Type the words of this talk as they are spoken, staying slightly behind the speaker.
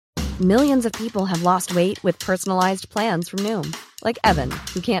Millions of people have lost weight with personalized plans from Noom. Like Evan,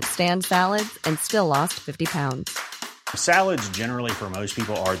 who can't stand salads and still lost 50 pounds. Salads generally for most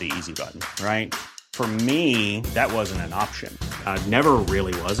people are the easy button, right? For me, that wasn't an option. I never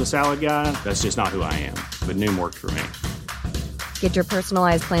really was a salad guy. That's just not who I am. But Noom worked for me. Get your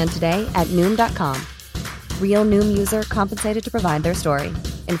personalized plan today at Noom.com. Real Noom user compensated to provide their story.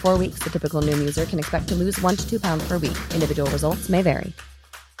 In 4 weeks, the typical Noom user can expect to lose 1 to 2 pounds per week. Individual results may vary.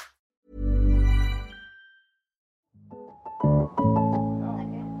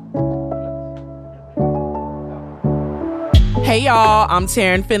 Hey y'all, I'm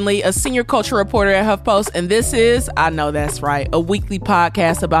Taryn Finley, a senior culture reporter at HuffPost, and this is I Know That's Right, a weekly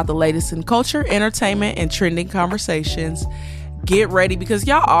podcast about the latest in culture, entertainment, and trending conversations. Get ready because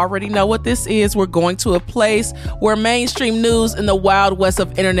y'all already know what this is. We're going to a place where mainstream news and the wild west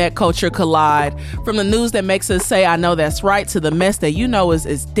of internet culture collide. From the news that makes us say I know that's right to the mess that you know is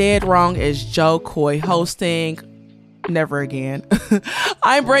as dead wrong as Joe Coy hosting. Never again.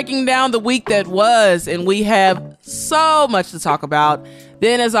 I'm breaking down the week that was, and we have so much to talk about.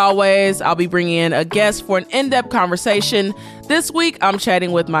 Then, as always, I'll be bringing in a guest for an in-depth conversation. This week, I'm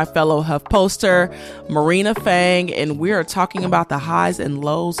chatting with my fellow HuffPoster, Marina Fang, and we are talking about the highs and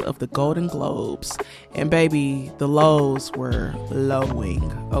lows of the Golden Globes. And baby, the lows were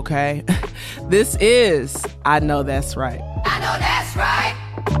lowing, okay? This is I Know That's Right. I know that's right.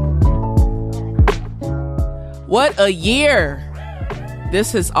 What a year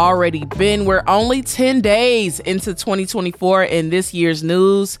this has already been. We're only 10 days into 2024, and this year's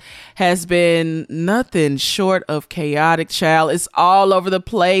news has been nothing short of chaotic, child. It's all over the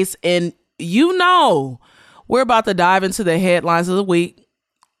place, and you know we're about to dive into the headlines of the week.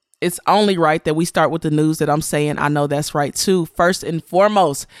 It's only right that we start with the news that I'm saying I know that's right too. First and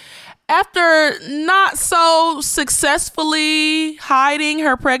foremost, after not so successfully hiding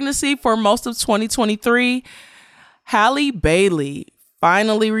her pregnancy for most of 2023, Halle Bailey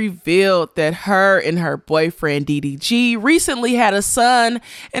finally revealed that her and her boyfriend DDG recently had a son,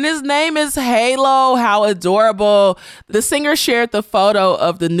 and his name is Halo. How adorable. The singer shared the photo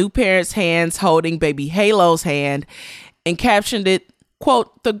of the new parents' hands holding baby Halo's hand and captioned it,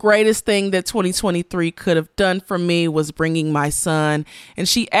 quote, "The greatest thing that 2023 could have done for me was bringing my son." And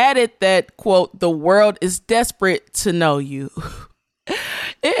she added that, quote, "The world is desperate to know you."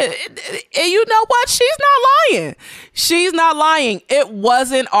 And you know what? She's not lying. She's not lying. It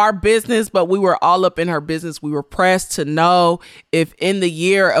wasn't our business, but we were all up in her business. We were pressed to know if in the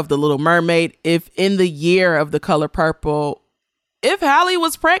year of The Little Mermaid, if in the year of The Color Purple, if Halle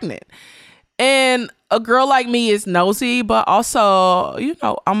was pregnant. And a girl like me is nosy, but also, you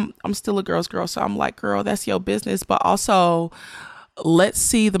know, I'm still a girl's girl. So I'm like, girl, that's your business. But also, let's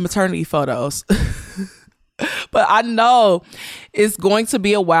see the maternity photos. But I know it's going to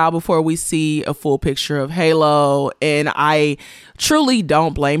be a while before we see a full picture of Halo. And I truly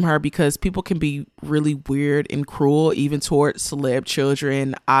don't blame her because people can be really weird and cruel, even toward celeb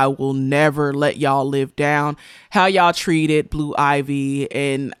children. I will never let y'all live down how y'all treated Blue Ivy.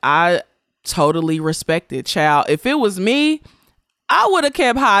 And I totally respect it, child. If it was me, I would have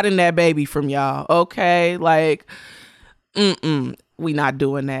kept hiding that baby from y'all. Okay. Like, we not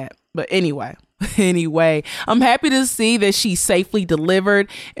doing that. But anyway, I'm happy to see that she safely delivered,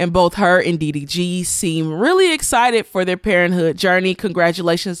 and both her and DDG seem really excited for their parenthood journey.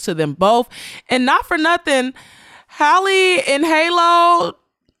 Congratulations to them both. And not for nothing, Halle and Halo,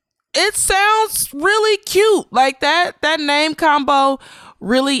 it sounds really cute. Like that name combo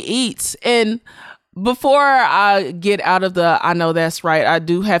really eats. And before I get out of the I Know That's Right, I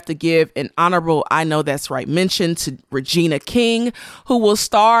do have to give an honorable I Know That's Right mention to Regina King, who will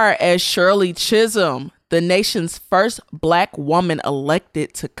star as Shirley Chisholm, the nation's first Black woman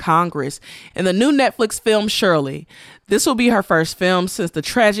elected to Congress, in the new Netflix film Shirley. This will be her first film since the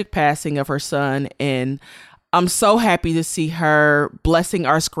tragic passing of her son, and I'm so happy to see her blessing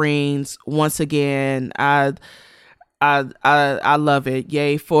our screens once again. I love it.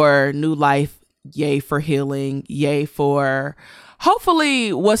 Yay for new life. Yay for healing. Yay for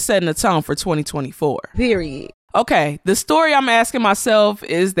hopefully what's setting the tone for 2024. Period. Okay, the story I'm asking myself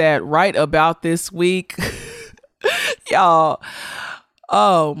is that right about this week, y'all,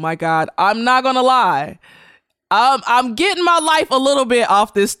 oh my God, I'm not gonna lie. I'm getting my life a little bit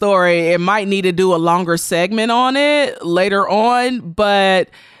off this story. It might need to do a longer segment on it later on,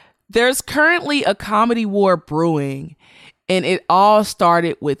 but there's currently a comedy war brewing. And it all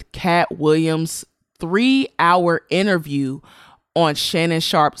started with Cat Williams' 3-hour interview on Shannon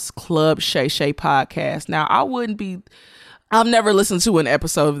Sharp's Club Shay Shay podcast. Now, I wouldn't be I've never listened to an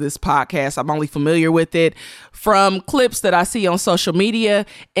episode of this podcast. I'm only familiar with it from clips that I see on social media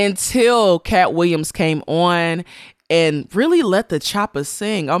until Cat Williams came on and really let the chopper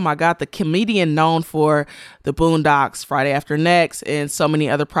sing. Oh my God, the comedian known for The Boondocks, Friday After Next, and so many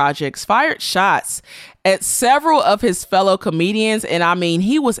other projects, fired shots at several of his fellow comedians. And I mean,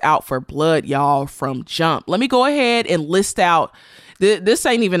 he was out for blood, y'all, from jump. Let me go ahead and list out. This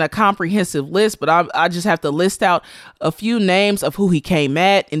ain't even a comprehensive list, but I just have to list out a few names of who he came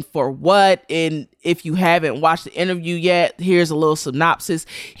at and for what. And if you haven't watched the interview yet, here's a little synopsis.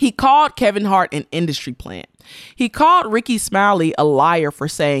 He called Kevin Hart an industry plant. He called Ricky Smiley a liar for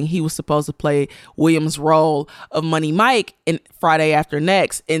saying he was supposed to play Williams' role of Money Mike in Friday After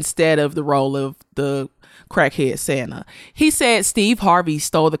Next instead of the role of the crackhead Santa. He said Steve Harvey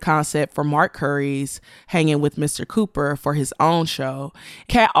stole the concept from Mark Curry's Hanging with Mr. Cooper for his own show.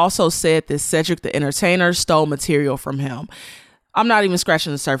 Cat also said that Cedric the Entertainer stole material from him. I'm not even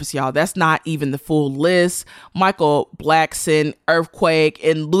scratching the surface, y'all. That's not even the full list. Michael Blackson, Earthquake,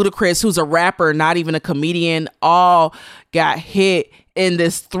 and Ludacris, who's a rapper, not even a comedian, all got hit in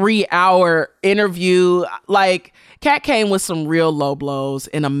this 3-hour interview. Like, Cat came with some real low blows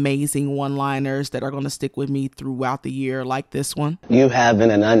and amazing one-liners that are going to stick with me throughout the year, like this one. You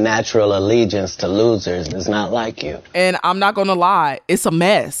having an unnatural allegiance to losers is not like you. And I'm not going to lie, it's a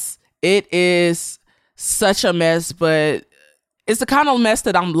mess. It is such a mess, but it's the kind of mess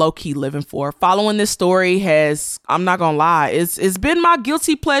that I'm low-key living for. Following this story has, I'm not gonna lie, it's been my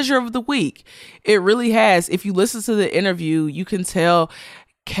guilty pleasure of the week. It really has. If you listen to the interview, you can tell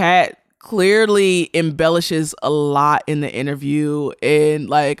Cat clearly embellishes a lot in the interview and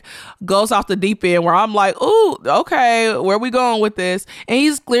like goes off the deep end where I'm like, ooh, okay, where are we going with this? And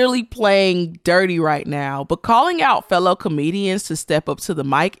he's clearly playing dirty right now, but calling out fellow comedians to step up to the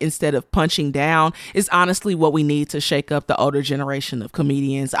mic instead of punching down is honestly what we need to shake up the older generation of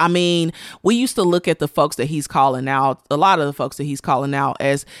comedians. I mean, we used to look at the folks that he's calling out, a lot of the folks that he's calling out,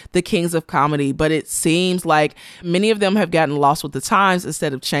 as the kings of comedy, but it seems like many of them have gotten lost with the times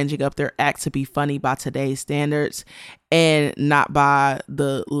instead of changing up their act to be funny by today's standards and not by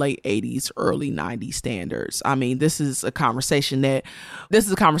the late 80s, early 90s standards. I mean, this is a conversation that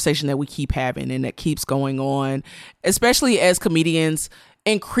we keep having and that keeps going on, especially as comedians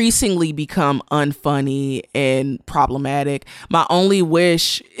increasingly become unfunny and problematic. My only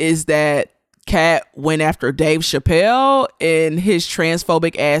wish is that Cat went after Dave Chappelle and his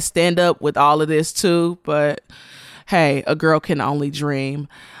transphobic ass stand-up with all of this too, but hey, a girl can only dream.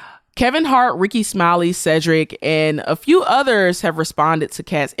 Kevin Hart, Ricky Smiley, Cedric, and a few others have responded to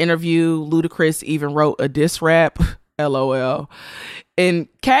Cat's interview. Ludacris even wrote a diss rap, LOL. And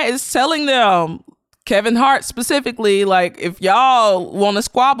Cat is telling them, Kevin Hart specifically, like, if y'all want to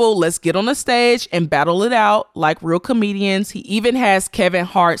squabble, let's get on the stage and battle it out like real comedians. He even has Kevin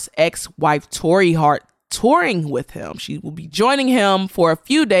Hart's ex-wife, Tori Hart, touring with him. She will be joining him for a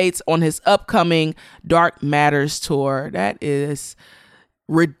few dates on his upcoming Dark Matters tour. That is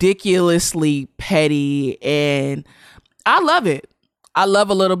ridiculously petty, and I love it. I love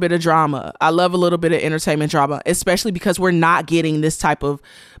a little bit of drama. I love a little bit of entertainment drama, especially because we're not getting this type of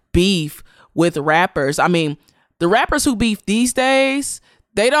beef with rappers. I mean, the rappers who beef these days,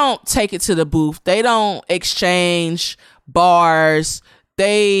 they don't take it to the booth. They don't exchange bars.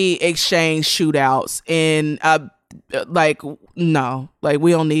 They exchange shootouts. And no, like,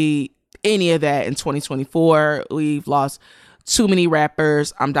 we don't need any of that in 2024. We've lost too many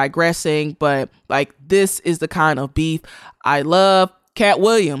rappers. I'm digressing, but like, this is the kind of beef I love. Cat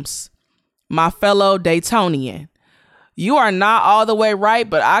Williams, my fellow Daytonian, you are not all the way right,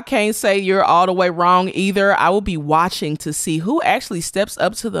 but I can't say you're all the way wrong either. I will be watching to see who actually steps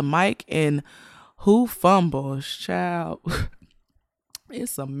up to the mic and who fumbles, child.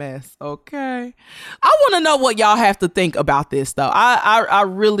 It's a mess, okay? I want to know what y'all have to think about this, though. I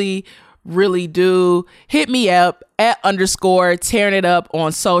really do. Hit me up at _, tearing it up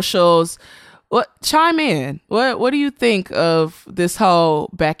on socials. Chime in. What do you think of this whole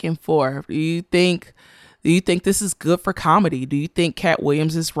back and forth? Do you think this is good for comedy? Do you think Cat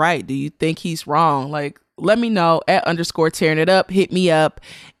Williams is right? Do you think he's wrong? Like, let me know at _ tearing it up. Hit me up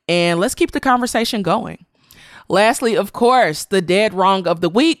and let's keep the conversation going. Lastly, of course, the dead wrong of the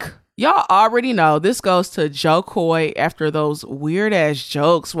week. Y'all already know this goes to Joe Coy after those weird ass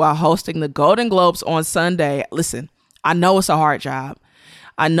jokes while hosting the Golden Globes on Sunday. Listen, I know it's a hard job.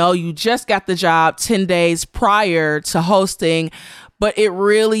 I know you just got the job 10 days prior to hosting, but it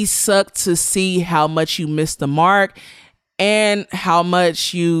really sucked to see how much you missed the mark and how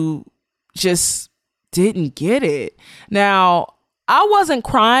much you just didn't get it. Now, I wasn't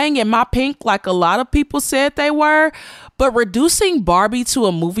crying in my pink like a lot of people said they were, but reducing Barbie to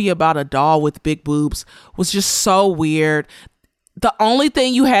a movie about a doll with big boobs was just so weird. The only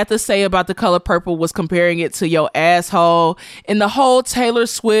thing you had to say about The Color Purple was comparing it to your asshole, and the whole Taylor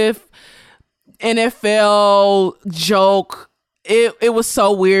Swift NFL joke. It was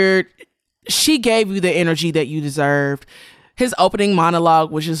so weird. She gave you the energy that you deserved. His opening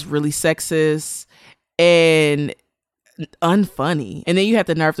monologue was just really sexist and unfunny. And then you had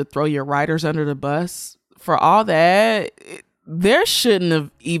the nerve to throw your writers under the bus for all that. There shouldn't have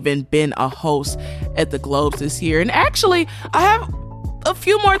even been a host at the Globes this year. And actually, I have a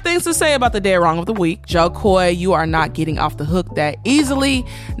few more things to say about the Dead Wrong of the Week. Joe Coy, you are not getting off the hook that easily.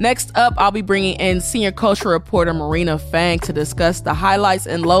 Next up, I'll be bringing in senior culture reporter Marina Fang to discuss the highlights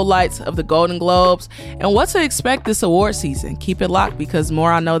and lowlights of the Golden Globes and what to expect this award season. Keep it locked because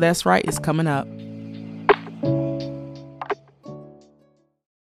more I Know That's Right is coming up.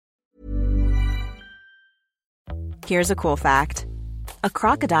 Here's a cool fact. A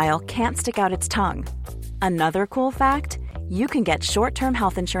crocodile can't stick out its tongue. Another cool fact, you can get short-term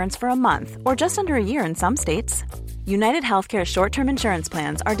health insurance for a month or just under a year in some states. United Healthcare short-term insurance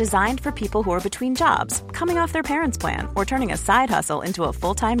plans are designed for people who are between jobs, coming off their parents' plan, or turning a side hustle into a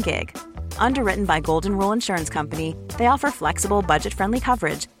full-time gig. Underwritten by Golden Rule Insurance Company, they offer flexible, budget-friendly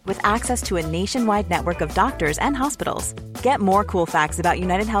coverage with access to a nationwide network of doctors and hospitals. Get more cool facts about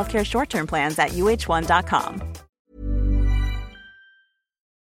United Healthcare short-term plans at uh1.com.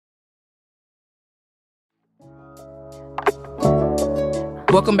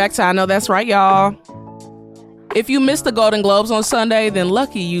 Welcome back to I Know That's Right, y'all. If you missed the Golden Globes on Sunday, then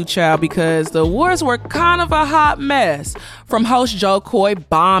lucky you, child, because the awards were kind of a hot mess. From host Joe Coy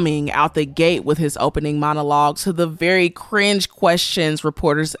bombing out the gate with his opening monologue to the very cringe questions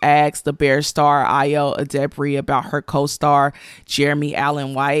reporters asked the Bear star Ayo Adebri about her co-star Jeremy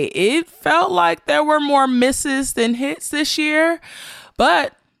Allen White, it felt like there were more misses than hits this year.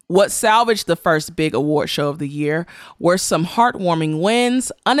 But what salvaged the first big award show of the year were some heartwarming wins,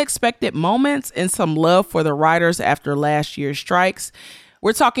 unexpected moments, and some love for the writers after last year's strikes.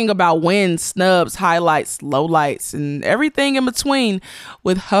 We're talking about wins, snubs, highlights, lowlights, and everything in between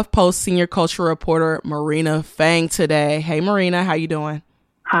with HuffPost senior culture reporter Marina Fang today. Hey, Marina, how you doing?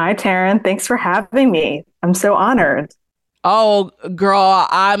 Hi, Taryn. Thanks for having me. I'm so honored. Oh, girl,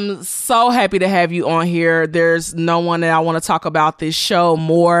 I'm so happy to have you on here. There's no one that I want to talk about this show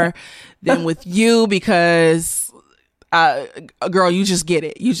more than with you because, girl, you just get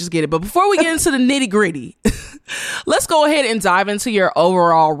it. You just get it. But before we get into the nitty gritty, let's go ahead and dive into your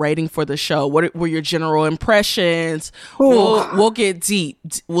overall rating for the show. What were your general impressions? We'll get deep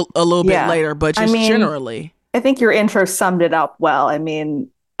a little bit later, but just generally. I think your intro summed it up well. The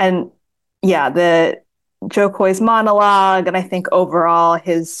Joe Coy's monologue, and I think overall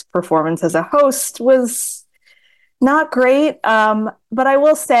his performance as a host was not great. But I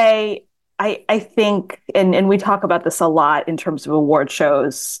will say, I think, and we talk about this a lot in terms of award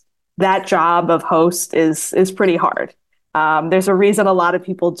shows, that job of host is pretty hard. There's a reason a lot of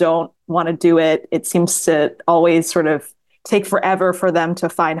people don't want to do it. It seems to always sort of take forever for them to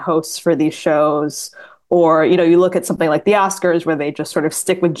find hosts for these shows. Or, you look at something like the Oscars where they just sort of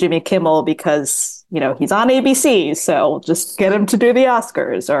stick with Jimmy Kimmel because, he's on ABC, so just get him to do the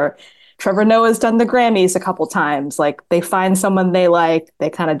Oscars. Or Trevor Noah's done the Grammys a couple times. Like, they find someone they like, they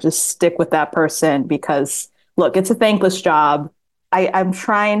kind of just stick with that person because, look, it's a thankless job. I'm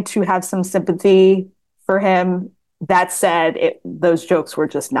trying to have some sympathy for him. That said, those jokes were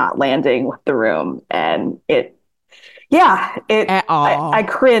just not landing with the room. And I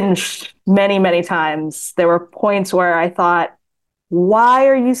cringed many, many times. There were points where I thought, why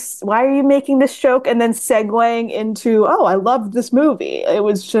are you making this joke and then segueing into, oh, I love this movie. It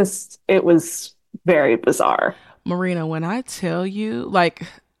was very bizarre. Marina, when I tell you,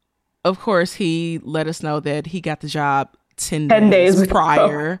 of course, he let us know that he got the job 10 days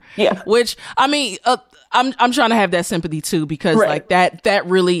prior. Yeah. Which, I'm trying to have that sympathy too, because that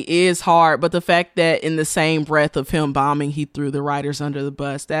really is hard. But the fact that in the same breath of him bombing, he threw the writers under the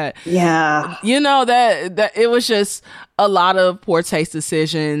bus, that it was just a lot of poor taste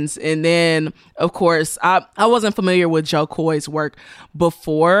decisions. And then, of course, I wasn't familiar with Joe Coy's work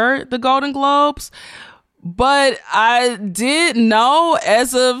before the Golden Globes, but I did know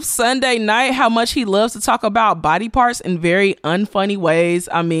as of Sunday night how much he loves to talk about body parts in very unfunny ways.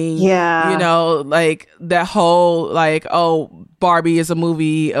 That whole, Barbie is a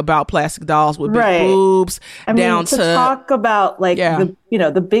movie about plastic dolls with big boobs. To talk about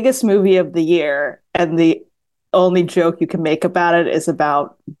the biggest movie of the year and the only joke you can make about it is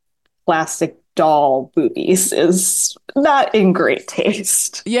about plastic doll boobies is not in great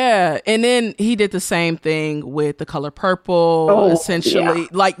taste. Yeah, and then he did the same thing with The Color Purple, essentially. Yeah.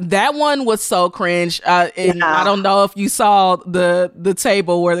 Like, that one was so cringe. And Yeah. I don't know if you saw the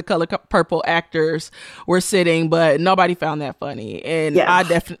table where the Color Purple actors were sitting, but nobody found that funny. And Yeah.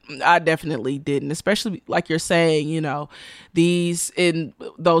 I definitely didn't, especially like you're saying, you know, in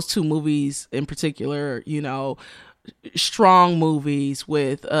those two movies in particular, you know, strong movies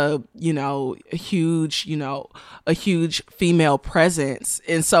with a huge female presence,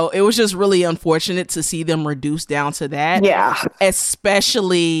 and so it was just really unfortunate to see them reduced down to that,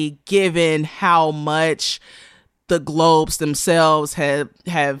 especially given how much the Globes themselves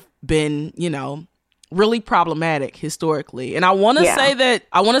have been, you know, really problematic historically. And I want to say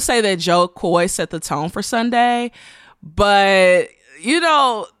that Joe Coy set the tone for Sunday, but you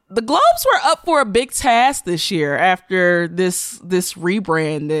know, the Globes were up for a big task this year after this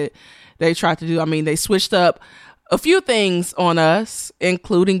rebrand that they tried to do. I mean, they switched up a few things on us,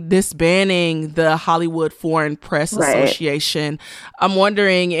 including disbanding the Hollywood Foreign Press Association. I'm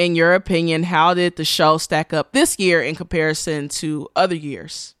wondering, in your opinion, how did the show stack up this year in comparison to other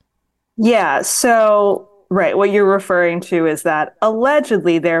years? Yeah, so, what you're referring to is that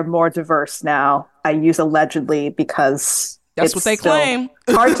allegedly they're more diverse now. I use allegedly because that's what they claim.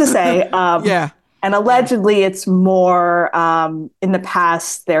 Hard to say. Yeah. And allegedly it's more, in the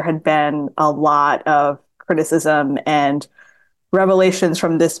past, there had been a lot of criticism and revelations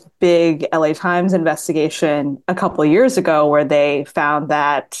from this big LA Times investigation a couple of years ago, where they found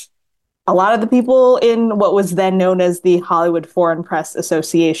that a lot of the people in what was then known as the Hollywood Foreign Press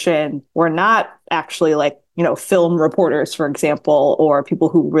Association were not actually, like, you know, film reporters, for example, or people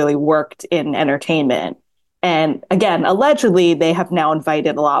who really worked in entertainment. And again, allegedly, they have now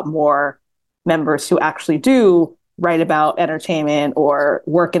invited a lot more members who actually do write about entertainment or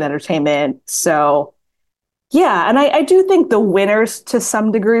work in entertainment. So, yeah, and I do think the winners to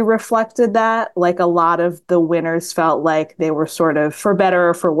some degree reflected that. Like, a lot of the winners felt like they were sort of, for better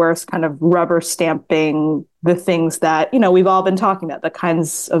or for worse, kind of rubber stamping the things that, you know, we've all been talking about, the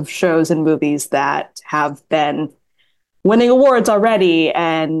kinds of shows and movies that have been winning awards already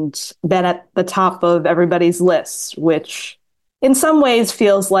and been at the top of everybody's lists, which in some ways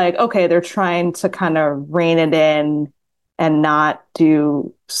feels like, okay, they're trying to kind of rein it in and not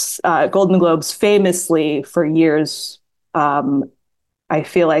do Golden Globes famously for years. I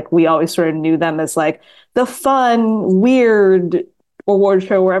feel like we always sort of knew them as like the fun, weird award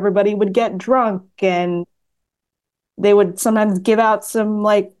show where everybody would get drunk and they would sometimes give out some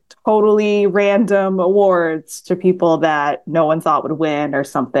like totally random awards to people that no one thought would win or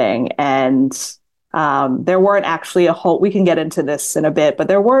something. And there weren't actually we can get into this in a bit, but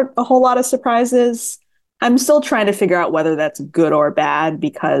there weren't a whole lot of surprises. I'm still trying to figure out whether that's good or bad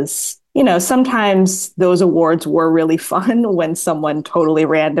because, you know, sometimes those awards were really fun when someone totally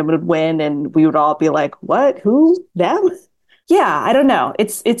random would win and we would all be like, what, who, them? Yeah, I don't know.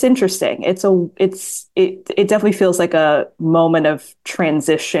 It's interesting. It definitely feels like a moment of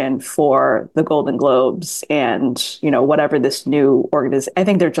transition for the Golden Globes and, you know, whatever this new organization. I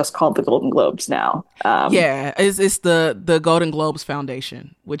think they're just called the Golden Globes now. Yeah, it's the Golden Globes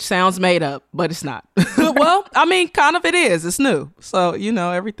Foundation, which sounds made up, but it's not. Well, I mean, kind of it is. It's new. So, you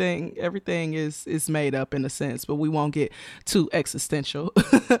know, everything is made up in a sense, but we won't get too existential.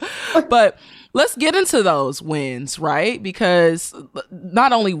 But let's get into those wins, right? Because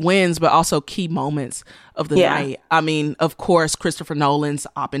not only wins, but also key moments of the night. I mean, of course, Christopher Nolan's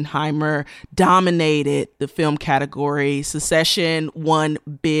Oppenheimer dominated the film category. Succession won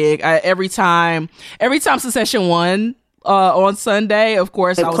big. Every time Succession won on Sunday, of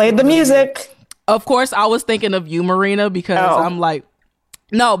course, I played the music. Of course, I was thinking of you, Marina, because I'm like,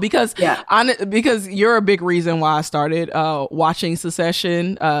 no, because because you're a big reason why I started watching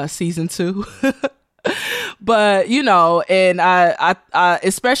Succession season 2. But, you know, and I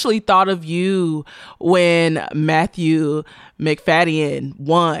especially thought of you when Matthew Macfadyen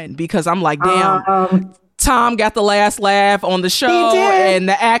won, because I'm like, damn, Tom got the last laugh on the show and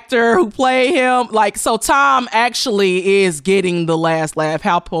the actor who played him. Like, so Tom actually is getting the last laugh.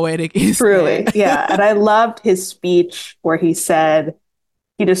 How poetic is that? Yeah. And I loved his speech where he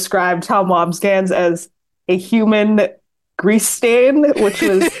described Tom Wambsgans as a human grease stain, which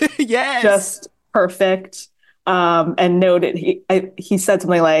was just perfect. And noted, he said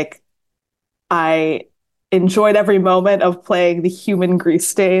something like, I enjoyed every moment of playing the human grease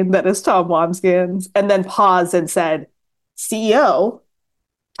stain that is Tom Wambsgans, and then paused and said, CEO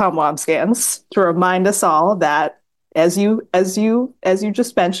Tom Wambsgans, to remind us all that as you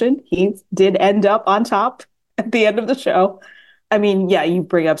just mentioned, he did end up on top at the end of the show. I mean, yeah, you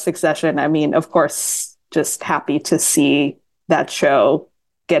bring up Succession. I mean, of course, just happy to see that show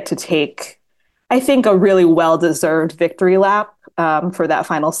get to take, I think, a really well-deserved victory lap for that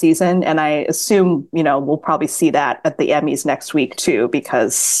final season. And I assume, we'll probably see that at the Emmys next week too,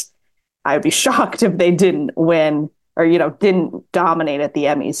 because I would be shocked if they didn't win or, didn't dominate at the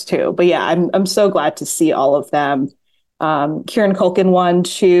Emmys too. But yeah, I'm so glad to see all of them. Kieran Culkin won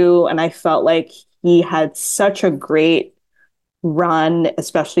too, and I felt like he had such a great run,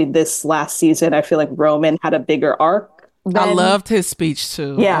 especially this last season. I feel like Roman had a bigger arc. I loved his speech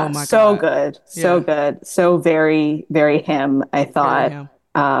too. Yeah, oh my so God. good. So good. So very, very him, I thought.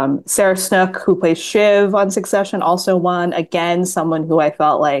 Sarah Snook, who plays Shiv on Succession, also won. Again, someone who I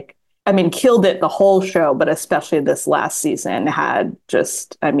felt like, killed it the whole show, but especially this last season had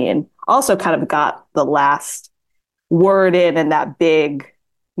just, also kind of got the last word in that big,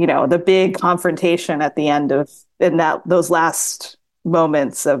 the big confrontation at the end of those last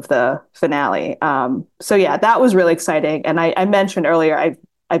moments of the finale. So yeah, that was really exciting. And I mentioned earlier,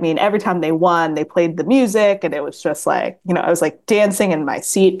 every time they won, they played the music, and it was just like, I was like dancing in my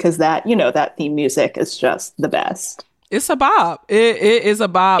seat because that, that theme music is just the best. It's a bop. It is a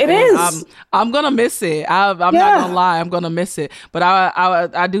bop. It is. I'm gonna miss it. I'm not gonna lie. I'm gonna miss it. But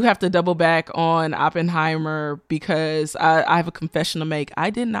I do have to double back on Oppenheimer because I have a confession to make. I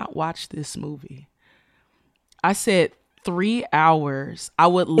did not watch this movie. I said 3 hours. I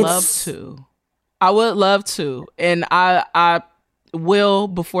would love to. And I will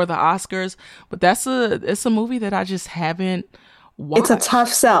before the Oscars. But it's a movie that I just haven't watched. It's a tough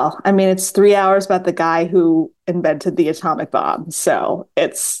sell. It's 3 hours about the guy who invented the atomic bomb. So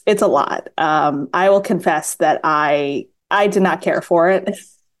it's a lot. I will confess that I did not care for it.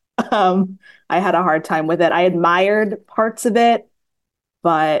 I had a hard time with it. I admired parts of it,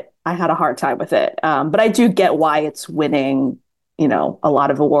 but I had a hard time with it. But I do get why it's winning, a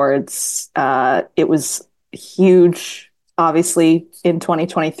lot of awards. It was huge, obviously, in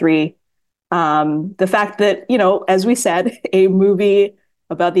 2023. The fact that, as we said, a movie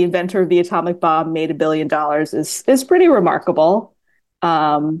about the inventor of the atomic bomb made $1 billion is pretty remarkable.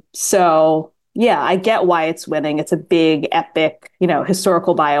 So yeah, I get why it's winning. It's a big, epic,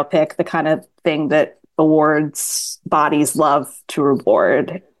 historical biopic, the kind of thing that awards bodies love to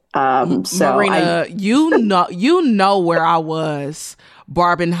reward. So Marina, you know where I was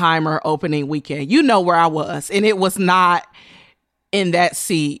Barbenheimer opening weekend. You know where I was, and it was not in that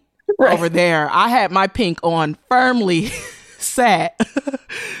seat. Right. Over there, I had my pink on firmly sat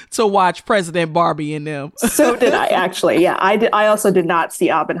to watch President Barbie and them. So did I, actually. Yeah, I also did not see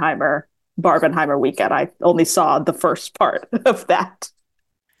Barbenheimer weekend. I only saw the first part of that.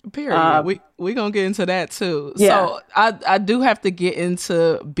 Period. We gonna get into that too. Yeah. So I do have to get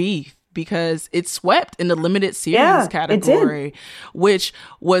into Beef because it swept in the limited series category, which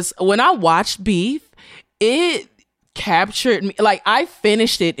was when I watched Beef, it captured me. Like, I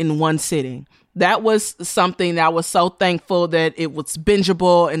finished it in one sitting. That was something that I was so thankful that it was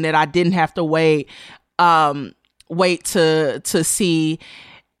bingeable and that I didn't have to wait to see.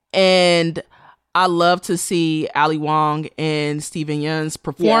 And I love to see Ali Wong and Steven Yeun's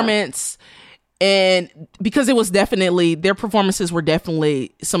performance. And because it was definitely, their performances were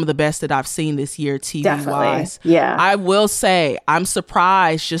definitely some of the best that I've seen this year, TV-wise. Yeah. I will say, I'm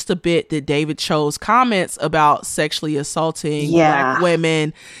surprised just a bit that David Cho's comments about sexually assaulting Black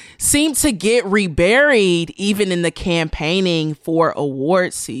women seem to get reburied even in the campaigning for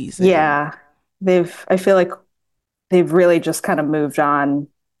award season. Yeah. I feel like they've really just kind of moved on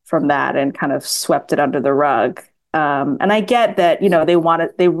from that and kind of swept it under the rug. And I get that, they want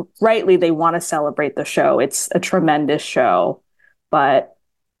to celebrate the show. It's a tremendous show, but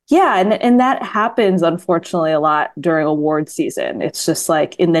yeah. And that happens, unfortunately, a lot during award season. It's just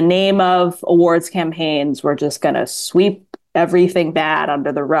like, in the name of awards campaigns, we're just going to sweep everything bad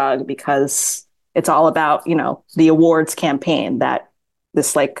under the rug because it's all about, the awards campaign, that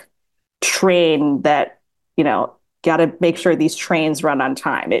this like train that, got to make sure these trains run on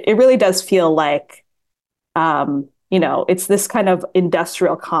time. It really does feel like, it's this kind of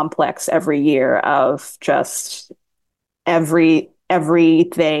industrial complex every year of just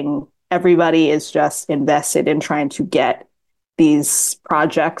everything. Everybody is just invested in trying to get these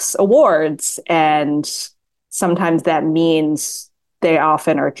projects awards. And sometimes that means they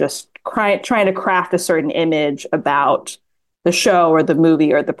often are just trying to craft a certain image about the show or the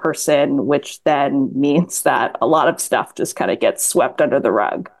movie or the person, which then means that a lot of stuff just kind of gets swept under the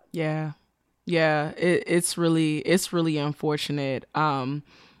rug. Yeah. Yeah, it's really unfortunate.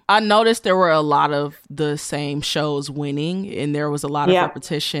 I I noticed there were a lot of the same shows winning, and there was a lot of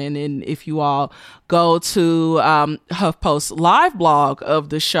repetition. And if you all go to HuffPost live blog of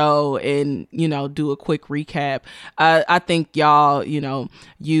the show and, do a quick recap, I think y'all,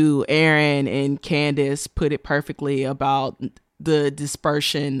 you, Aaron, and Candace put it perfectly about the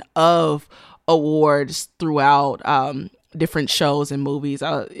dispersion of awards throughout different shows and movies.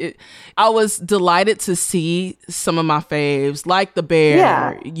 I was delighted to see some of my faves, like The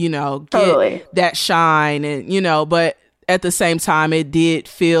Bear, get that shine, and but at the same time, it did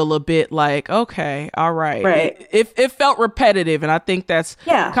feel a bit like, okay, all right. It felt repetitive, and I think that's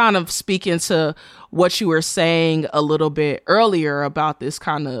kind of speaking to what you were saying a little bit earlier about this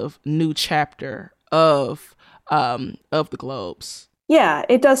kind of new chapter of the Globes. Yeah,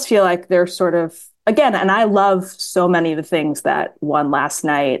 it does feel like they're sort of, again, and I love so many of the things that won last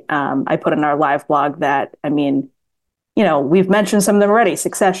night. I put in our live blog that, we've mentioned some of them already.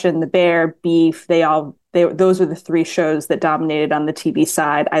 Succession, The Bear, Beef, those were the 3 shows that dominated on the TV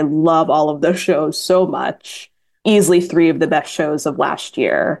side. I love all of those shows so much. Easily 3 of the best shows of last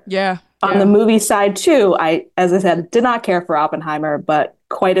year. Yeah. On the movie side too, as I said, did not care for Oppenheimer, but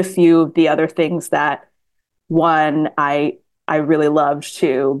quite a few of the other things that won, I really loved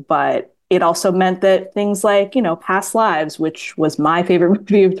too. But it also meant that things like, Past Lives, which was my favorite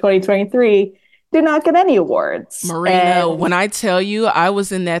movie of 2023, did not get any awards. Marina, when I tell you, I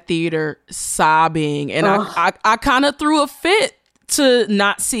was in that theater sobbing, and I kind of threw a fit to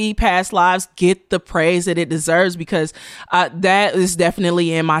not see Past Lives get the praise that it deserves, because that is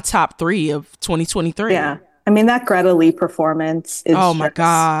definitely in my top 3 of 2023. Yeah. That Greta Lee performance is oh my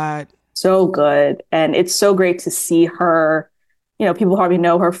God, so good. And it's so great to see her. People probably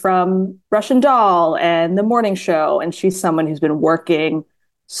know her from Russian Doll and The Morning Show, and she's someone who's been working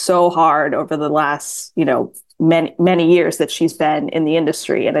so hard over the last, many years that she's been in the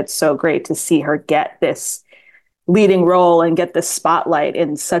industry. And it's so great to see her get this leading role and get this spotlight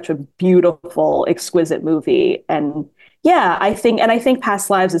in such a beautiful, exquisite movie. And I think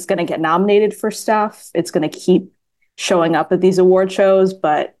Past Lives is going to get nominated for stuff. It's going to keep showing up at these award shows,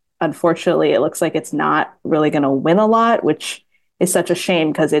 but unfortunately, it looks like it's not really going to win a lot, which is such a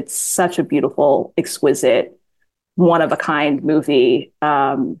shame because it's such a beautiful, exquisite, one-of-a-kind movie.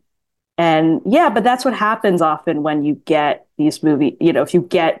 But that's what happens often when you get these movies, if you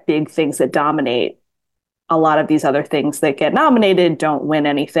get big things that dominate, a lot of these other things that get nominated don't win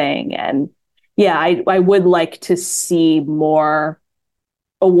anything. And I would like to see more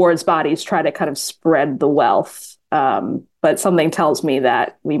awards bodies try to kind of spread the wealth. But something tells me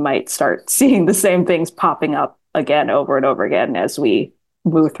that we might start seeing the same things popping up again over and over again as we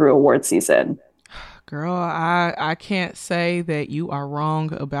move through award season. Girl, I can't say that you are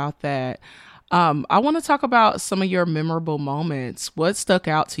wrong about that. I want to talk about some of your memorable moments. What stuck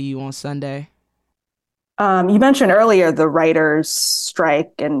out to you on Sunday? You mentioned earlier the writers'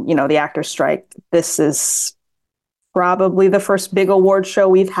 strike and, the actors' strike. This is probably the first big award show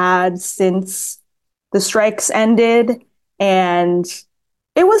we've had since the strikes ended. And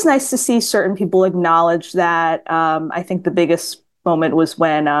it was nice to see certain people acknowledge that. I think the biggest moment was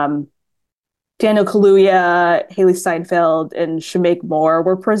when Daniel Kaluuya, Haley Steinfeld, and Shameik Moore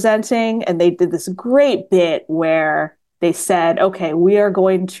were presenting, and they did this great bit where they said, okay, we are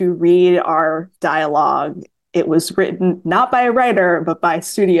going to read our dialogue. It was written not by a writer, but by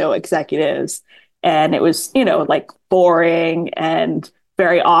studio executives. And it was, boring and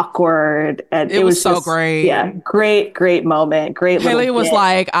very awkward. And it was so just, great. Yeah, great moment. Great. Haley was bit.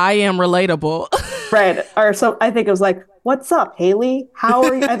 like, I am relatable. Right. Or so I think it was like, what's up, Haley? How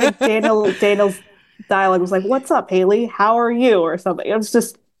are you? I think Daniel's dialogue was like, what's up, Haley? How are you? Or something. It was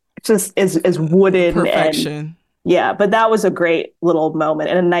just as wooden. Perfection. And, but that was a great little moment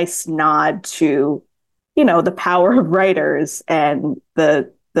and a nice nod to, the power of writers and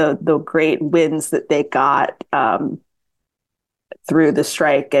the great wins that they got through the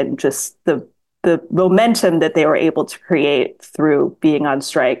strike, and just the momentum that they were able to create through being on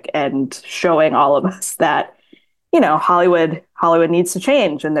strike and showing all of us that, Hollywood needs to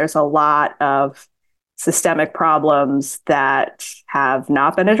change. And there's a lot of systemic problems that have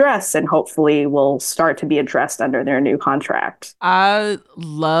not been addressed and hopefully will start to be addressed under their new contract. I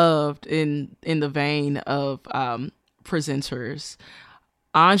loved, in the vein of presenters,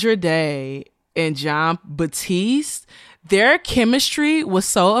 Andra Day and John Batiste. Their chemistry was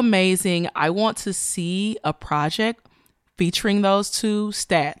so amazing. I want to see a project featuring those two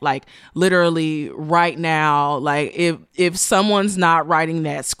like literally right now. Like if someone's not writing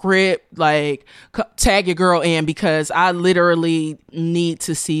that script, like tag your girl in, because I literally need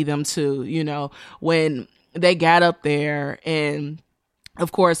to see them too. When they got up there and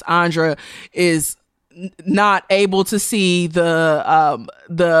Of course, Andra is not able to see the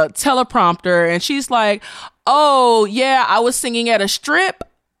teleprompter, and she's like, "Oh yeah, I was singing at a strip."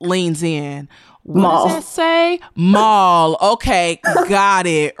 Leans in. What Mall. does that say? Mall. Okay, got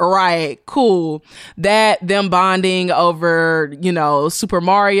it. Right, cool. That them bonding over, Super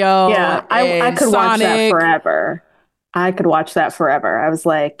Mario. Yeah, I could watch that Sonic. forever. I could watch that forever. I was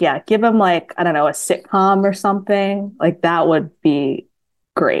like, yeah, give him like, I don't know, a sitcom or something. Like that would be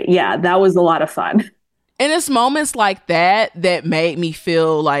great. Yeah, that was a lot of fun. And it's moments like that that made me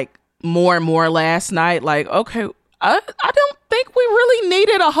feel like more and more last night, like, okay, I don't think we really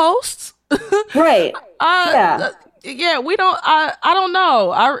needed a host. Right. Yeah. Yeah, we don't. I don't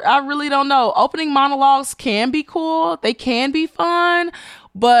know. I really don't know. Opening monologues can be cool. They can be fun,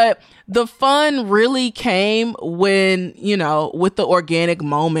 but the fun really came when, with the organic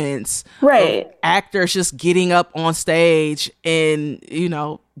moments, right? Of actors just getting up on stage and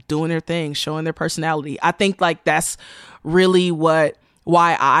doing their thing, showing their personality. I think like that's really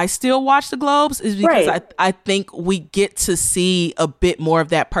why I still watch the Globes, is because right. I think we get to see a bit more of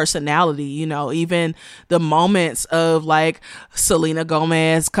that personality, even the moments of like Selena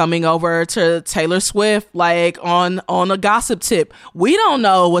Gomez coming over to Taylor Swift, like on a gossip tip. We don't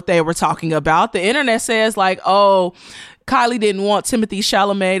know what they were talking about. The internet says like, oh, Kylie didn't want Timothée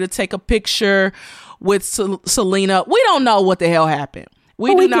Chalamet to take a picture with Selena. We don't know what the hell happened.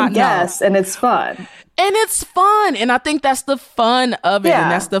 We do not know. Yes, and it's fun. And it's fun. And I think that's the fun of it. Yeah.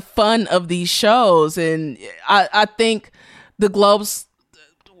 And that's the fun of these shows. And I think the Globes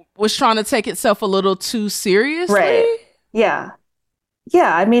was trying to take itself a little too seriously. Right. Yeah.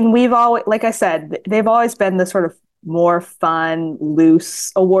 Yeah. I mean, we've always, like I said, they've always been the sort of more fun,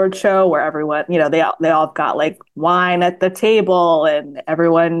 loose award show where everyone, they all got like wine at the table and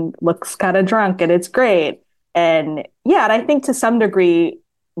everyone looks kind of drunk and it's great. And yeah, and I think to some degree,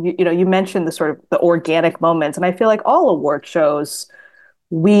 you mentioned the sort of the organic moments, and I feel like all award shows,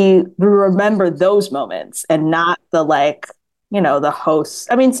 we remember those moments and not the like, the host.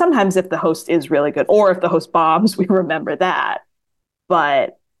 I mean, sometimes if the host is really good or if the host bombs, we remember that.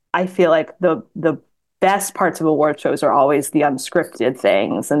 But I feel like the best parts of award shows are always the unscripted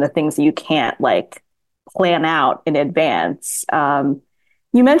things and the things that you can't like plan out in advance.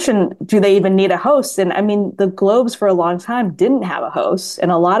 You mentioned, do they even need a host? And I mean, the Globes for a long time didn't have a host. And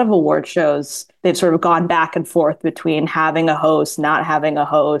a lot of award shows, they've sort of gone back and forth between having a host, not having a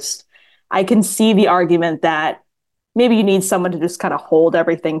host. I can see the argument that maybe you need someone to just kind of hold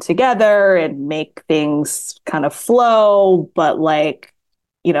everything together and make things kind of flow. But like,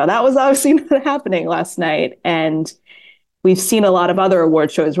 that was obviously not happening last night. And we've seen a lot of other award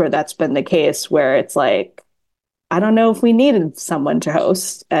shows where that's been the case, where it's like, I don't know if we needed someone to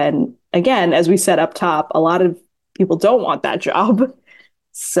host. And again, as we said up top, a lot of people don't want that job.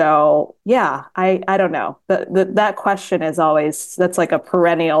 So yeah, I don't know. That question is always, that's like a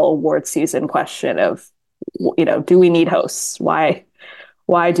perennial award season question of, do we need hosts? Why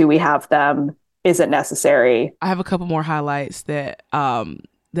do we have them? Is it necessary? I have a couple more highlights that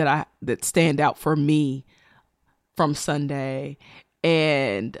stand out for me from Sunday.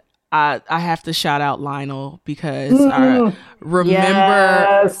 And I have to shout out Lionel because I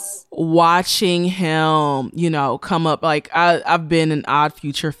remember watching him, come up. Like I've been an Odd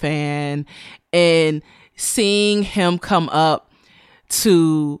Future fan, and seeing him come up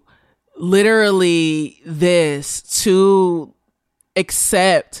to literally to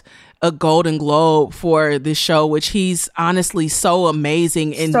accept a Golden Globe for this show, which he's honestly so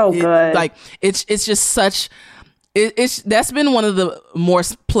amazing and so good. It's just such. That's been one of the more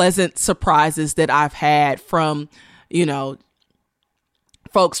pleasant surprises that I've had from,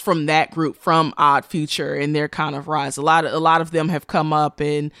 folks from that group, from Odd Future and their kind of rise. A lot of them have come up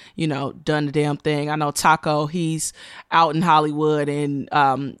and, done the damn thing. I know Taco, he's out in Hollywood and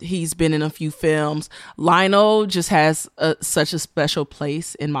he's been in a few films. Lionel just has such a special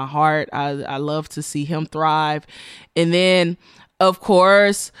place in my heart. I love to see him thrive. And then, of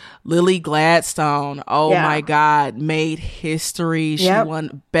course, Lily Gladstone, my God, made history. She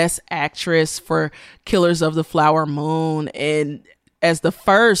won Best Actress for Killers of the Flower Moon. And as the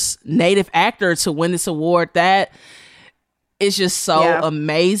first Native actor to win this award, that is just so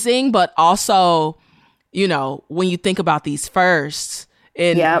amazing. But also, when you think about these firsts,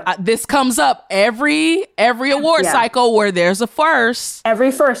 and this comes up every award cycle where there's a first.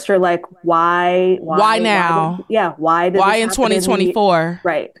 Every first, you're like, why now? Why in 2024?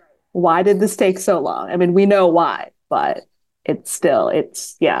 Right. Why did this take so long? I mean, we know why, but but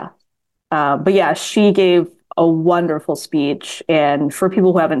she gave a wonderful speech. And for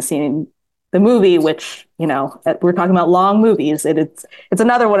people who haven't seen the movie, which, you know, we're talking about long movies. It's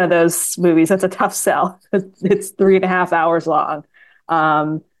another one of those movies that's a tough sell. It's 3.5 hours long.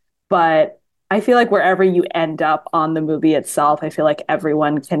 But I feel like wherever you end up on the movie itself, I feel like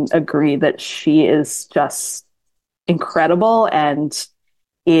everyone can agree that she is just incredible and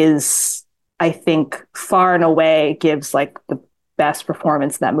is, I think, far and away gives like the best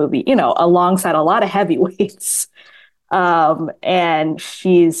performance in that movie, you know, alongside a lot of heavyweights. And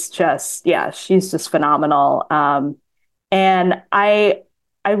she's just phenomenal. And I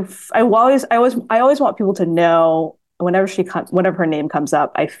always want people to know whenever her name comes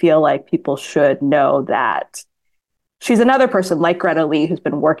up, I feel like people should know that she's another person like Greta Lee who's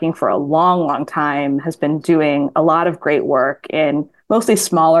been working for a long, long time, has been doing a lot of great work in mostly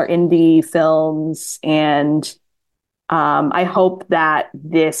smaller indie films. And I hope that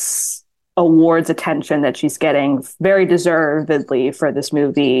this awards attention that she's getting very deservedly for this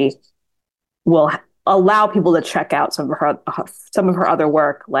movie will allow people to check out some of her other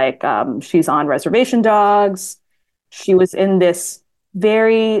work. Like she's on Reservation Dogs. She was in this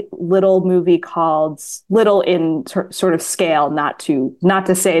very little movie called little in sort of scale, not to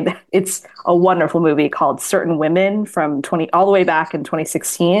say that it's a wonderful movie, called Certain Women from all the way back in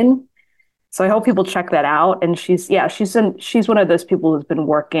 2016. So I hope people check that out. And she's one of those people who's been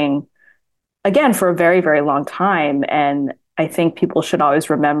working again for a very, very long time. And I think people should always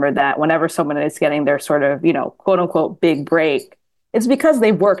remember that whenever someone is getting their sort of, you know, quote unquote big break, it's because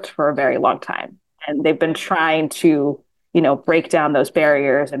they've worked for a very long time and they've been trying to, you know, break down those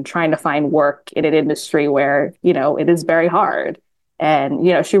barriers and trying to find work in an industry where, you know, it is very hard. And,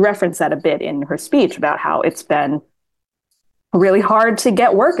 you know, she referenced that a bit in her speech about how it's been really hard to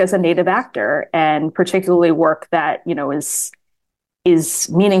get work as a Native actor, and particularly work that, you know, is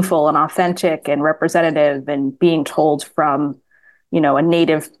meaningful and authentic and representative and being told from, you know, a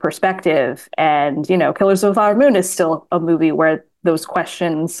Native perspective. And, you know, Killers of the Flower Moon is still a movie where those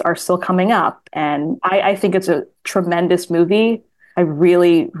questions are still coming up. And I think it's a tremendous movie. I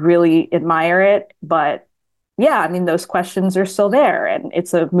really, really admire it. But yeah, I mean, those questions are still there. And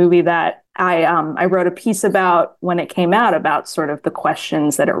it's a movie that I wrote a piece about when it came out, about sort of the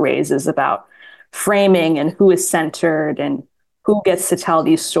questions that it raises about framing and who is centered and who gets to tell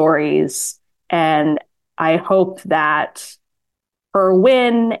these stories. And I hope that her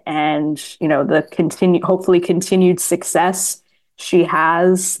win and, you know, the hopefully continued success she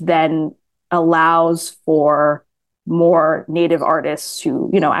has then allows for more Native artists to,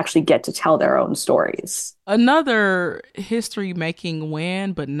 you know, actually get to tell their own stories. Another history-making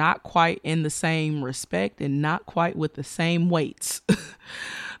win, but not quite in the same respect and not quite with the same weights.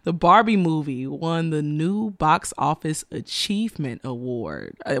 The Barbie movie won the New Box Office Achievement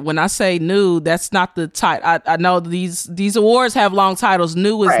Award. When I say new, that's not the title. I know these awards have long titles.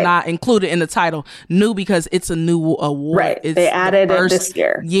 New is right. Not included in the title. New because it's a new award. Right. It's they added it this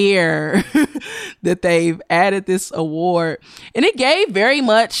year that they've added this award. And it gave very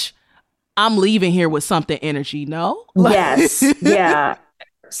much, I'm leaving here with something energy, no? Yes. Yeah.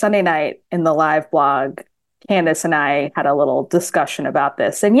 Sunday night in the live blog, Candace and I had a little discussion about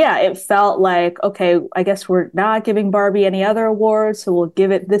this. And yeah, it felt like, okay, I guess we're not giving Barbie any other awards, so we'll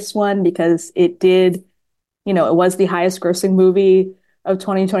give it this one because it did, you know, it was the highest grossing movie of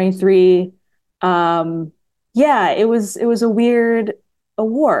 2023. Yeah, it was a weird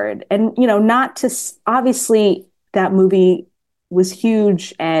award. And, you know, not to, obviously that movie was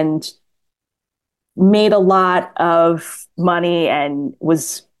huge and made a lot of money and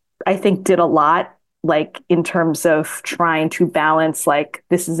was, I think, did a lot, like in terms of trying to balance, like,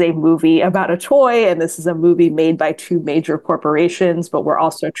 this is a movie about a toy and this is a movie made by two major corporations, but we're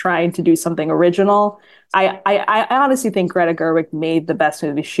also trying to do something original. I honestly think Greta Gerwig made the best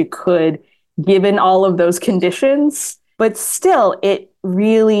movie she could, given all of those conditions. But still,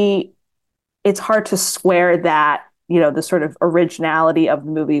 it's hard to square that, you know, the sort of originality of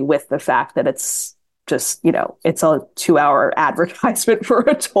the movie with the fact that it's just, you know, it's a 2-hour advertisement for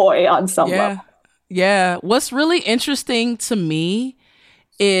a toy on some level. Yeah. What's really interesting to me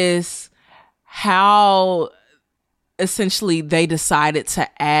is how essentially they decided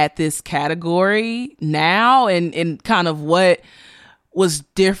to add this category now, and kind of what was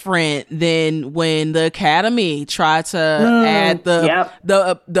different than when the Academy tried to add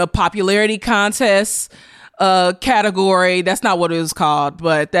the popularity contest category. That's not what it was called,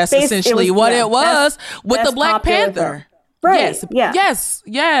 but that's essentially what it was with the Black Panther. Right. Yes.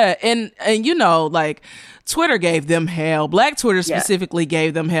 Yeah. And you know, like, Twitter gave them hell. Black Twitter specifically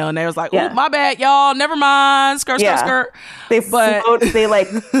gave them hell. And they was like, oh, my bad, y'all. Never mind. Skirt. They like,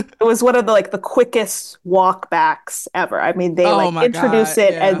 it was one of the, like, the quickest walkbacks ever. I mean, they introduce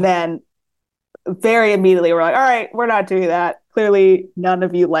it and then very immediately we're like, all right, we're not doing that. Clearly, none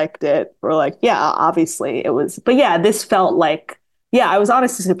of you liked it. We're like, yeah, obviously it was. But yeah, this felt like, yeah, I was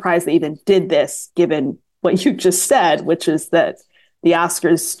honestly surprised they even did this, given what you just said, which is that the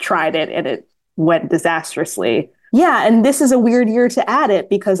Oscars tried it and it went disastrously. Yeah, and this is a weird year to add it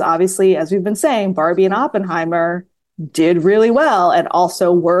because obviously, as we've been saying, Barbie and Oppenheimer did really well and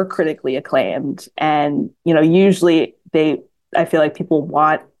also were critically acclaimed. And, usually I feel like people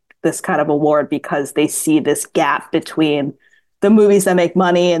want this kind of award because they see this gap between the movies that make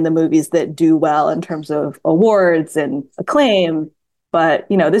money and the movies that do well in terms of awards and acclaim. But,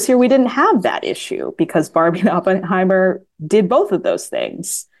 this year we didn't have that issue because Barbie and Oppenheimer did both of those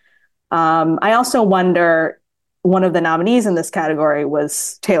things. I also wonder, one of the nominees in this category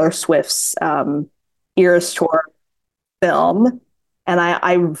was Taylor Swift's Eras Tour film. And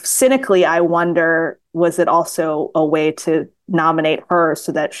I cynically, I wonder, was it also a way to nominate her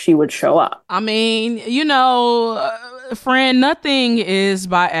so that she would show up? I mean, friend, nothing is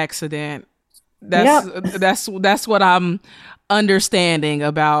by accident. That's what I'm understanding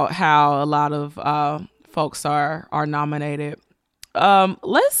about how a lot of folks are nominated.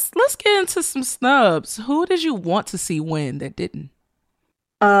 Let's get into some snubs. Who did you want to see win that didn't?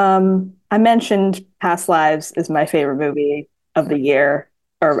 I mentioned Past Lives is my favorite movie of the year,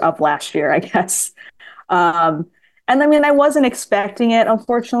 or of last year, I guess. And I mean, I wasn't expecting it,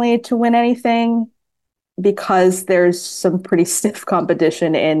 unfortunately, to win anything because there's some pretty stiff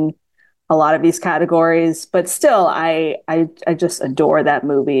competition in a lot of these categories. But still, I just adore that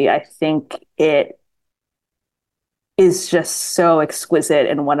movie. I think it is just so exquisite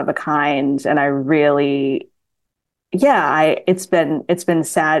and one of a kind, and I really, it's been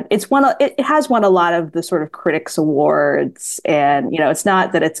sad. It has won a lot of the sort of critics awards, and it's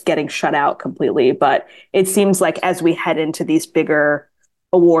not that it's getting shut out completely, but it seems like as we head into these bigger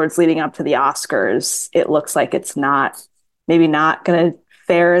awards leading up to the Oscars, it looks like it's maybe not going to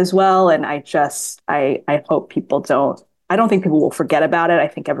fare as well. And I hope people I don't think people will forget about it. I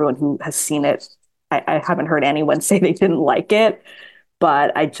think everyone who has seen it, I haven't heard anyone say they didn't like it.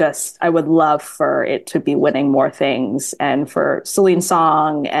 But I would love for it to be winning more things and for Celine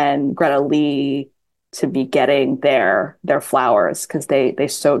Song and Greta Lee to be getting their flowers because they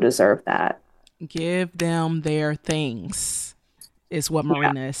so deserve that. Give them their things is what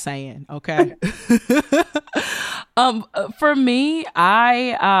Marina is saying. Okay. For me,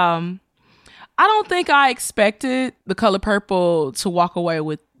 I don't think I expected The Color Purple to walk away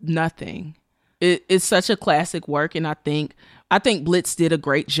with nothing. It's such a classic work, and I think Blitz did a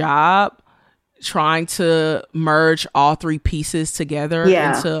great job trying to merge all three pieces together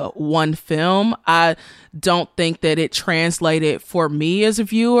into one film. I don't think that it translated for me as a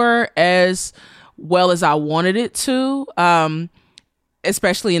viewer as well as I wanted it to,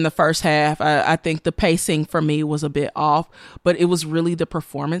 especially in the first half. I think the pacing for me was a bit off, but it was really the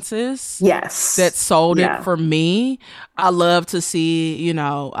performances that sold it for me. I love to see,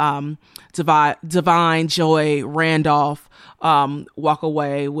 Divine Joy Randolph walk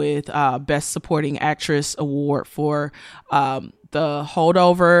away with Best Supporting Actress award for The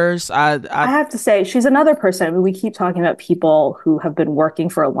Holdovers. I have to say, she's another person. I mean, we keep talking about people who have been working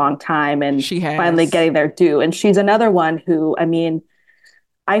for a long time and finally getting their due. And she's another one who, I mean,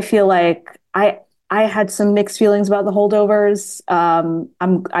 I feel like I had some mixed feelings about The Holdovers.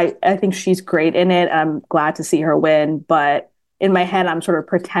 I think she's great in it. I'm glad to see her win, but in my head, I'm sort of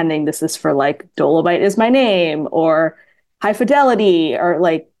pretending this is for like Dolomite Is My Name or High Fidelity or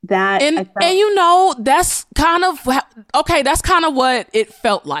like that. And that's kind of what it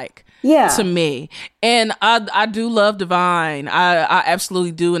felt like to me. And I do love Divine. I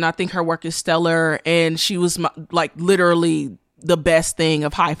absolutely do. And I think her work is stellar. And she was like literally the best thing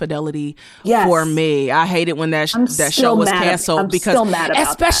of High Fidelity for me. I hated when that show was canceled because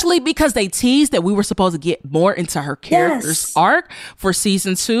especially because they teased that we were supposed to get more into her character's arc for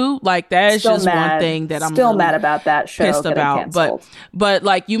season 2. Like that is just one thing that I'm still really mad about that show pissed about. But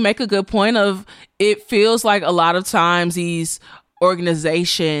like you make a good point of it feels like a lot of times these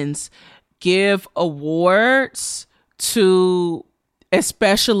organizations give awards to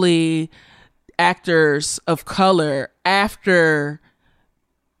especially actors of color after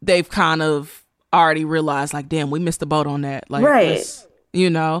they've kind of already realized like, damn, we missed the boat on that. Like,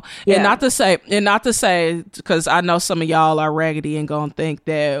 and not to say, because I know some of y'all are raggedy and gonna think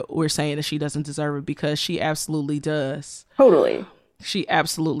that we're saying that she doesn't deserve it, because she absolutely does. Totally. She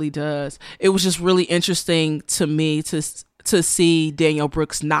absolutely does. It was just really interesting to me to see Danielle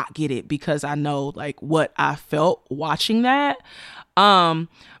Brooks not get it, because I know like what I felt watching that.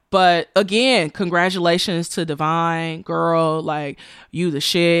 But again, congratulations to Divine, girl. Like, you the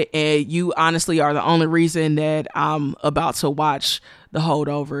shit. And you honestly are the only reason that I'm about to watch The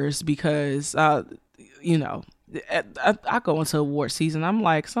Holdovers, because, you know, I go into award season, I'm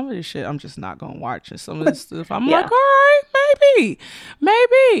like, some of this shit I'm just not gonna watch, and some of this stuff I'm like, all right,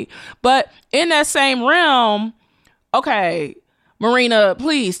 maybe. But in that same realm, okay, Marina,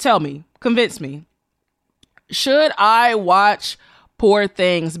 please tell me, convince me, should I watch Poor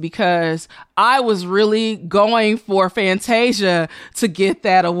Things? Because I was really going for Fantasia to get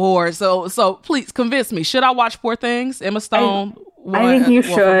that award. So please convince me. Should I watch Poor Things? Emma Stone. I think you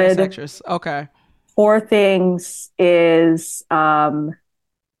should. Actress. Okay. Poor Things is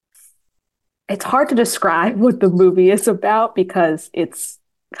it's hard to describe what the movie is about because it's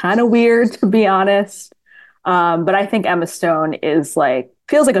kind of weird, to be honest. But I think Emma Stone is like,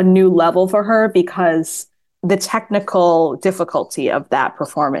 feels like a new level for her because the technical difficulty of that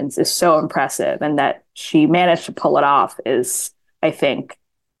performance is so impressive, and that she managed to pull it off is, I think,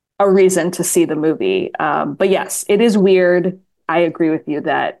 a reason to see the movie. But yes, it is weird. I agree with you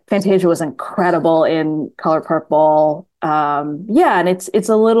that Fantasia was incredible in Color Purple. Yeah, and it's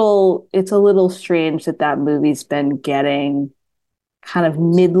a little strange that movie's been getting kind of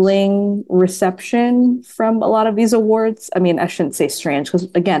middling reception from a lot of these awards. I mean, I shouldn't say strange because,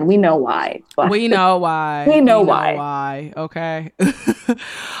 again, we know why. We know why. We know why. Okay.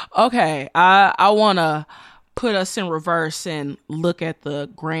 Okay. I want to put us in reverse and look at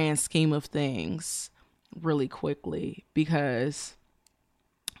the grand scheme of things really quickly, because,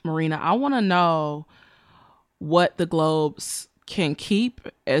 Marina, I want to know what the Globes can keep,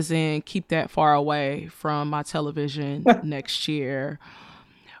 as in keep that far away from my television next year.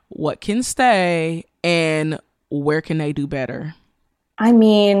 What can stay, and where can they do better? I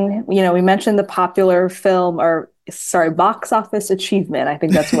mean, you know, we mentioned the popular film, box office achievement. I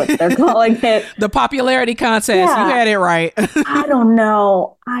think that's what they're calling it. The popularity contest. Yeah. You had it right. I don't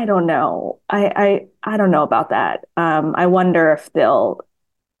know. I don't know about that. I wonder if they'll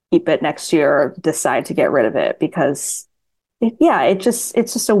keep it next year or decide to get rid of it, because it's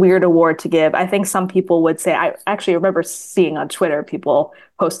just a weird award to give. I think some people would say, I actually remember seeing on Twitter people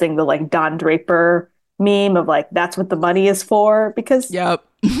posting the like Don Draper meme of like, that's what the money is for, because yep.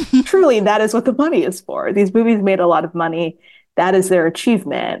 Truly that is what the money is for. These movies made a lot of money. That is their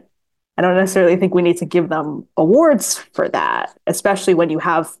achievement. I don't necessarily think we need to give them awards for that, especially when you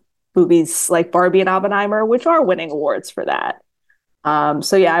have movies like Barbie and Oppenheimer, which are winning awards for that.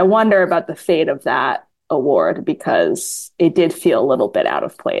 So yeah, I wonder about the fate of that award, because it did feel a little bit out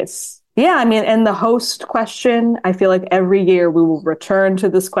of place. Yeah, I mean, and the host question, I feel like every year we will return to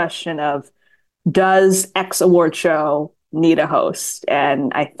this question of, does X award show need a host?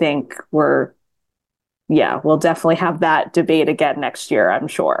 And I think we'll definitely have that debate again next year, I'm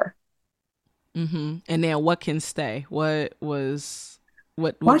sure. Mm-hmm. And then what can stay? What do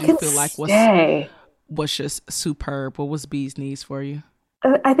you feel like was just superb? What was bee's knees for you?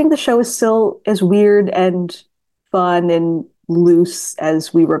 I think the show is still as weird and fun and loose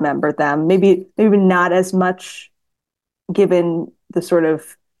as we remember them. Maybe not as much, given the sort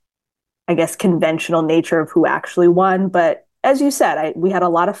of, I guess, conventional nature of who actually won. But as you said, we had a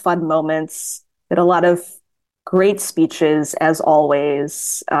lot of fun moments, had a lot of great speeches, as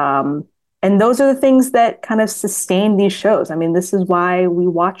always. And those are the things that kind of sustain these shows. I mean, this is why we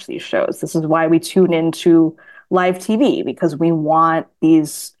watch these shows. This is why we tune into live TV, because we want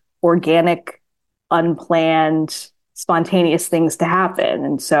these organic, unplanned, spontaneous things to happen.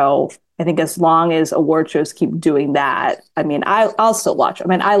 And so I think as long as award shows keep doing that, I mean, I'll still watch. I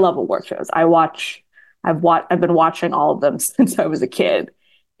mean, I love award shows. I've been watching all of them since I was a kid.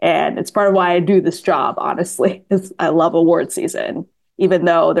 And it's part of why I do this job, honestly, is I love award season, even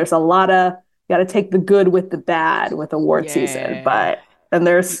though there's you got to take the good with the bad with award season. And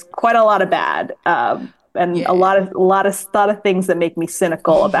there's quite a lot of bad. A lot of things that make me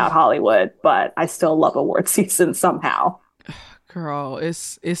cynical about Hollywood, but I still love award season somehow. Girl,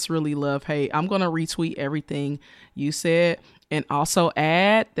 it's really love hate. I'm gonna retweet everything you said, and also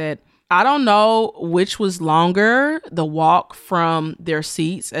add that I don't know which was longer, the walk from their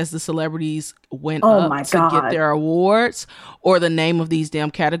seats as the celebrities went up to get their awards, or the name of these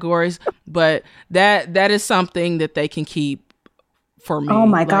damn categories. But that is something that they can keep for me. Oh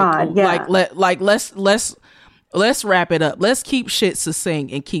my God. Yeah. Let's wrap it up. Let's keep shit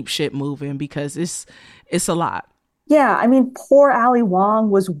succinct and keep shit moving, because it's a lot. Yeah, I mean, poor Ali Wong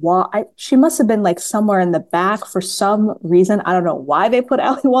she must have been like somewhere in the back for some reason. I don't know why they put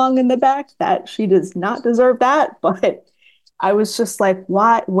Ali Wong in the back. That she does not deserve that. But I was just like,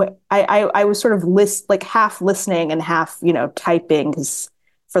 why? I was sort of half listening and half, typing, because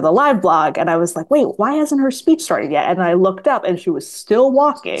for the live blog, and I was like, wait, why hasn't her speech started yet? And I looked up, and she was still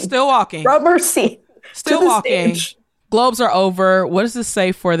walking from her seat to the stage. Globes are over. What does this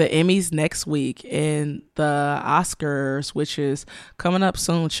say for the Emmys next week and the Oscars, which is coming up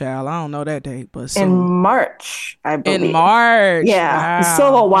soon, child? I don't know that date, but soon. In March, I believe. In March. Yeah. Wow. It's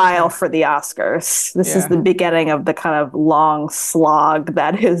still a while for the Oscars. This is the beginning of the kind of long slog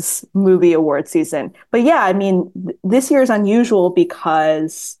that is movie award season. But yeah, I mean, this year is unusual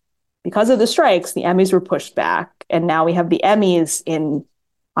because of the strikes, the Emmys were pushed back. And now we have the Emmys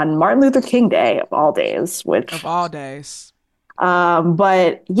on Martin Luther King Day of all days, but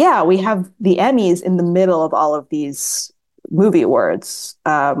yeah, we have the Emmys in the middle of all of these movie awards,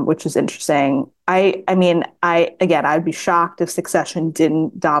 which is interesting. I'd be shocked if Succession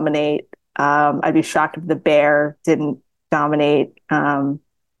didn't dominate. I'd be shocked if The Bear didn't dominate.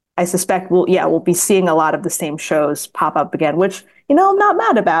 I suspect we'll be seeing a lot of the same shows pop up again, which, I'm not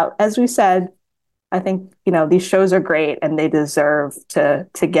mad about. As we said, I think, these shows are great and they deserve to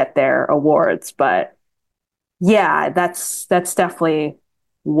get their awards. But yeah, that's definitely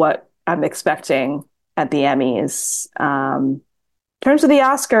what I'm expecting at the Emmys. In terms of the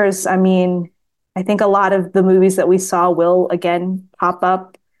Oscars, I mean, I think a lot of the movies that we saw will again pop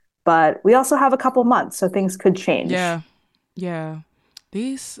up, but we also have a couple months, so things could change. Yeah. Yeah.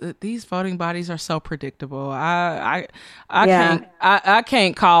 These voting bodies are so predictable. I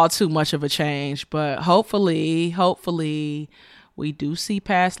can't call too much of a change, but hopefully we do see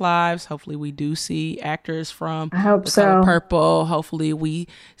past lives. Hopefully we do see actors from The Color Purple. Hopefully we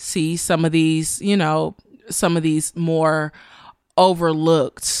see some of these more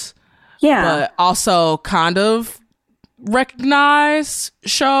overlooked, but also kind of recognized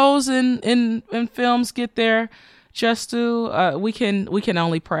shows and films get there. We can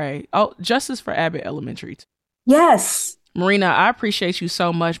only pray. Oh, justice for Abbott Elementary. Yes. Marina, I appreciate you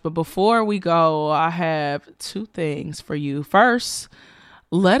so much. But before we go, I have two things for you. First,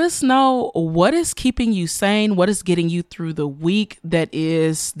 let us know what is keeping you sane. What is getting you through the week that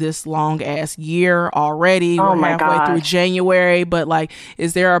is this long ass year already? Oh, We're halfway through January, but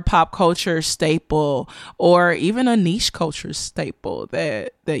is there a pop culture staple or even a niche culture staple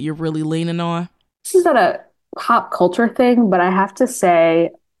that you're really leaning on? This is not a pop culture thing, but I have to say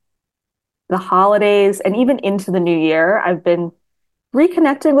the holidays and even into the new year, I've been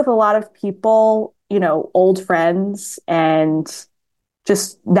reconnecting with a lot of people, old friends, and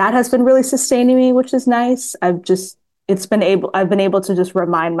just that has been really sustaining me, which is nice. I've been able to just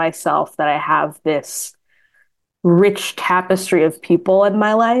remind myself that I have this rich tapestry of people in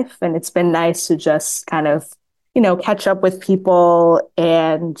my life, and it's been nice to just kind of, catch up with people.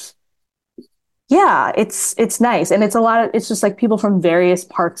 And yeah, it's nice. And it's just like people from various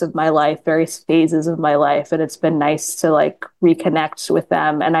parts of my life, various phases of my life. And it's been nice to reconnect with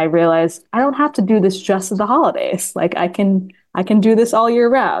them. And I realized I don't have to do this just at the holidays. I can do this all year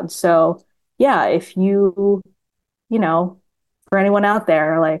round. So yeah, if you, for anyone out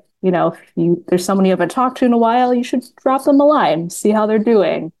there, if there's someone you haven't talked to in a while, you should drop them a line, see how they're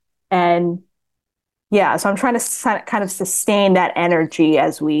doing. And yeah, so I'm trying to kind of sustain that energy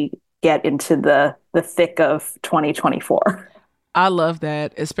as we get into the thick of 2024. I love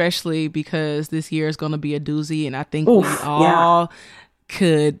that, especially because this year is going to be a doozy, and I think we all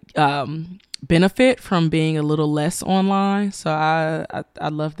could benefit from being a little less online. So I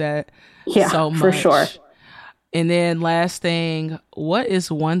love that so much. For sure. And then last thing, what is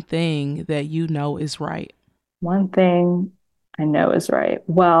one thing that you know is right? One thing I know is right.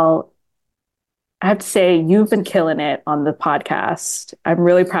 Well, I have to say, you've been killing it on the podcast. I'm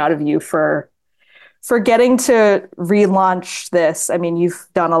really proud of you for getting to relaunch this. I mean, you've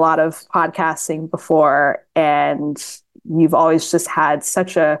done a lot of podcasting before, and you've always just had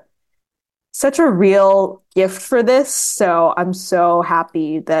such a real gift for this. So I'm so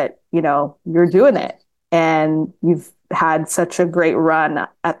happy that, you're doing it, and you've had such a great run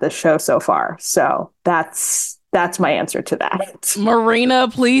at the show so far. So that's my answer to that. Marina,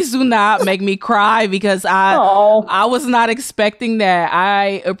 please do not make me cry, because I was not expecting that.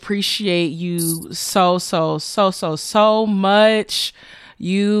 I appreciate you so much.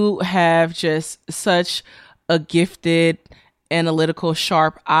 You have just such a gifted, analytical,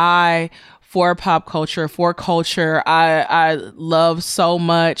 sharp eye for pop culture, for culture. I love so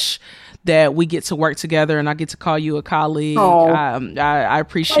much that we get to work together, and I get to call you a colleague. I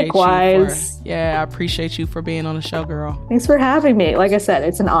appreciate Likewise. I appreciate you for being on the show, girl. Thanks for having me. Like I said,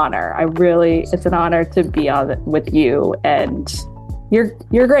 it's an honor. It's an honor to be on with you, and you're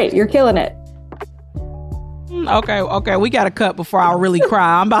great. You're killing it. Okay. We got to cut before I really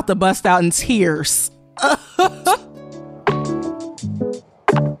cry. I'm about to bust out in tears.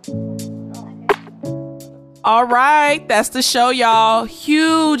 All right, that's the show, y'all.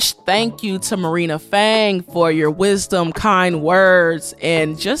 Huge thank you to Marina Fang for your wisdom, kind words,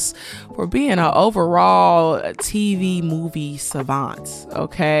 and just for being an overall TV movie savant,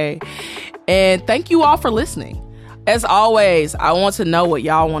 okay? And thank you all for listening. As always, I want to know what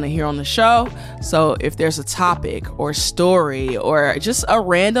y'all want to hear on the show. So if there's a topic or story or just a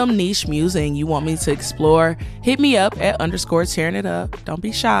random niche musing you want me to explore, hit me up at _tearing it up. Don't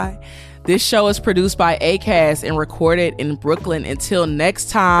be shy. This show is produced by Acast and recorded in Brooklyn. Until next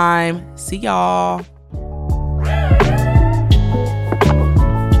time, see y'all.